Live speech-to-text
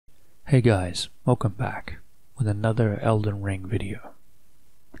Hey guys, welcome back with another Elden Ring video.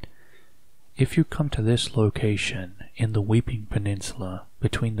 If you come to this location in the Weeping Peninsula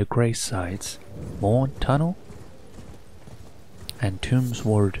between the cliffsides, Morn Tunnel and Tombs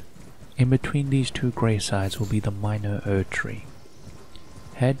Ward, in between these two cliffsides will be the minor Earth Tree.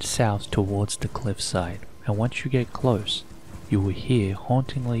 Head south towards the cliffside, and once you get close, you will hear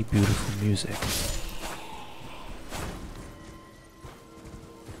hauntingly beautiful music.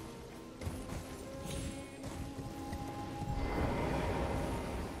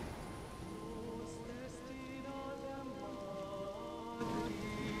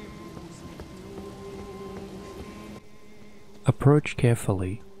 Approach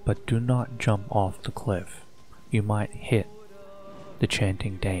carefully, but do not jump off the cliff. You might hit the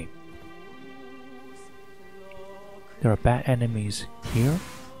Chanting Dame. There are bat enemies here.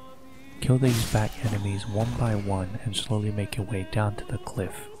 Kill these bat enemies one by one and slowly make your way down to the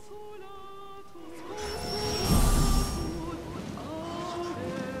cliff.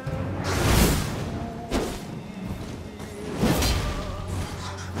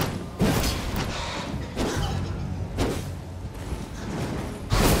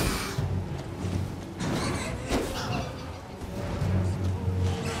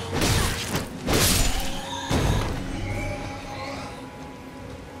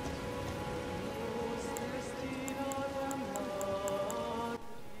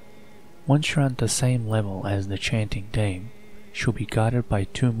 Once you're at the same level as the Chanting Dame, she'll be guarded by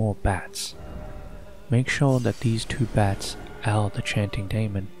two more bats. Make sure that these two bats out the Chanting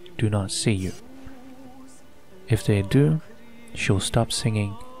Dame and do not see you. If they do, she'll stop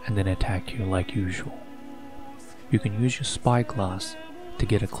singing and then attack you like usual. You can use your spyglass to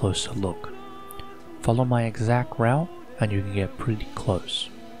get a closer look. Follow my exact route and you can get pretty close.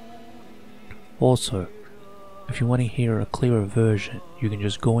 Also, if you want to hear a clearer version, you can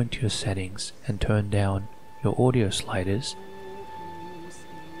just go into your settings and turn down your audio sliders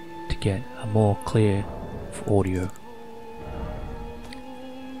to get a more clear audio.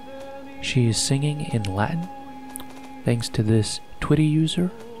 She is singing in Latin. Thanks to this Twitter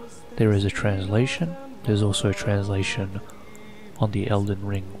user, there is a translation. There's also a translation on the Elden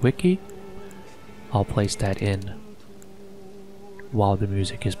Ring wiki. I'll place that in while the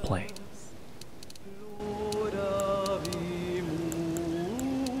music is playing.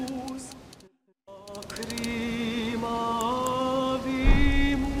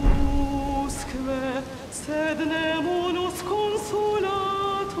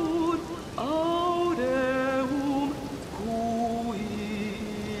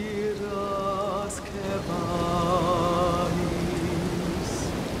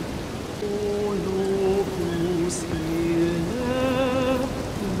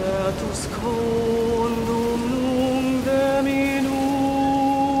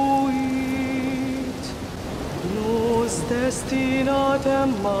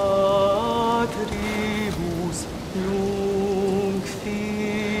 Destinatem matribus nunc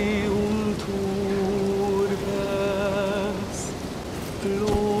fiunt urbes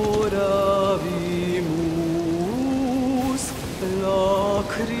ploravimus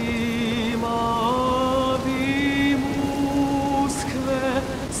lacrimavimusque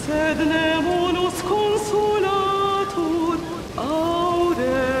sed nemunus consolatur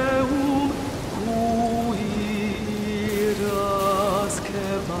aureum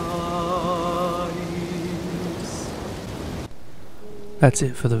That's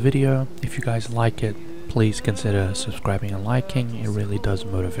it for the video. If you guys like it, please consider subscribing and liking. It really does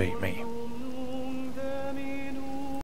motivate me.